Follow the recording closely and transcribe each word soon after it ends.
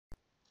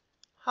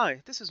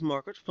Hi, this is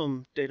Margaret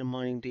from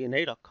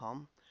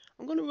DataMiningDNA.com.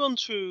 I'm going to run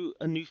through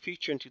a new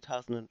feature in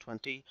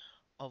 2020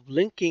 of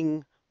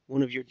linking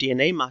one of your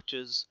DNA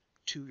matches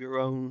to your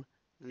own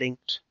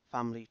linked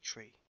family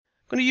tree.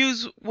 I'm going to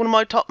use one of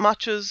my top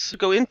matches to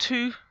go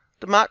into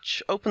the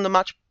match, open the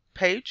match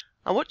page,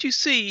 and what you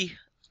see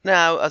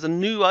now as a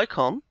new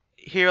icon,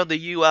 here are the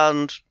you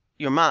and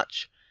your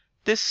match.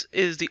 This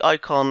is the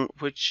icon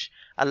which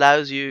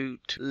allows you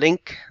to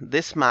link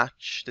this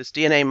match, this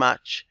DNA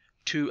match,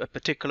 to a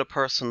particular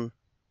person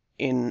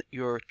in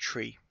your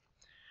tree.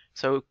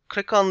 So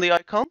click on the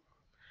icon,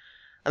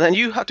 and then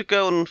you have to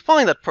go and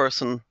find that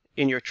person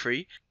in your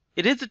tree.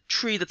 It is a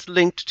tree that's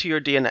linked to your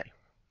DNA,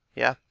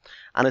 yeah,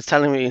 and it's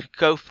telling me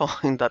go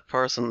find that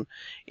person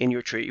in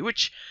your tree,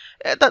 which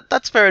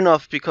that's fair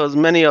enough because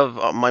many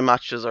of my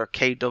matches are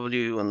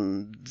KW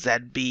and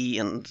ZB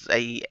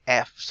and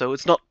AF, so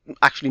it's not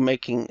actually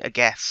making a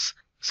guess.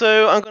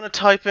 So I'm going to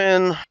type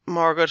in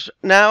Margaret.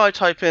 Now I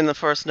type in the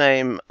first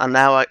name, and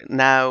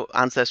now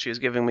Ancestry is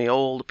giving me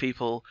all the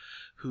people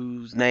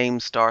whose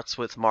name starts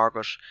with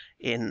Margaret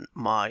in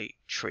my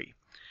tree.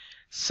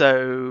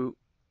 So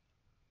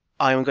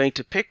I'm going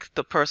to pick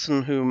the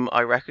person whom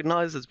I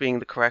recognize as being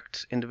the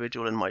correct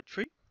individual in my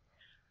tree.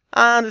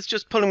 And it's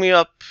just pulling me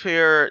up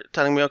here,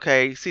 telling me,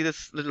 okay, see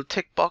this little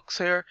tick box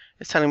here?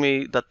 It's telling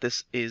me that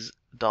this is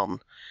done.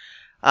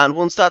 And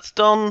once that's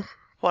done,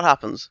 what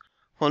happens?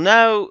 Well,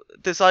 now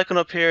this icon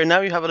up here,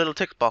 now you have a little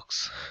tick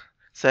box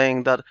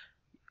saying that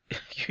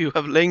you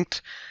have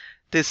linked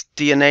this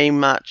DNA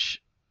match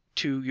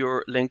to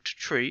your linked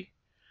tree.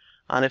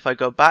 And if I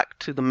go back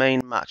to the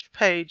main match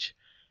page,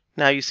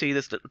 now you see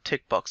this little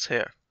tick box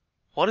here.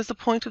 What is the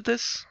point of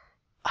this?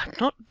 I'm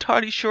not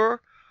entirely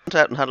sure. I went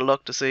out and had a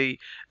look to see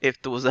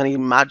if there was any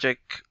magic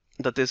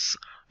that this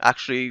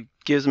actually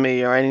gives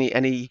me or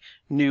any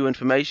new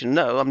information.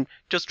 No, I'm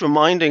just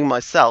reminding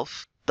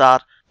myself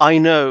that I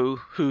know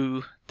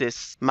who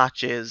this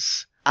match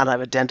is, and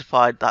I've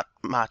identified that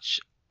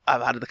match.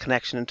 I've added the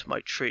connection into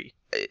my tree.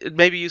 It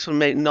may be useful,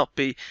 may not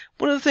be.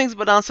 One of the things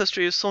about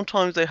Ancestry is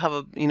sometimes they have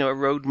a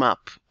roadmap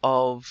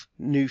of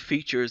new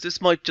features. This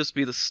might just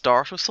be the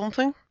start of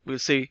something. We'll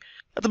see.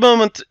 At the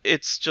moment,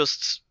 it's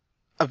just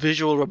a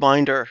visual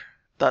reminder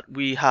that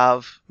we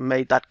have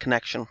made that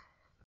connection.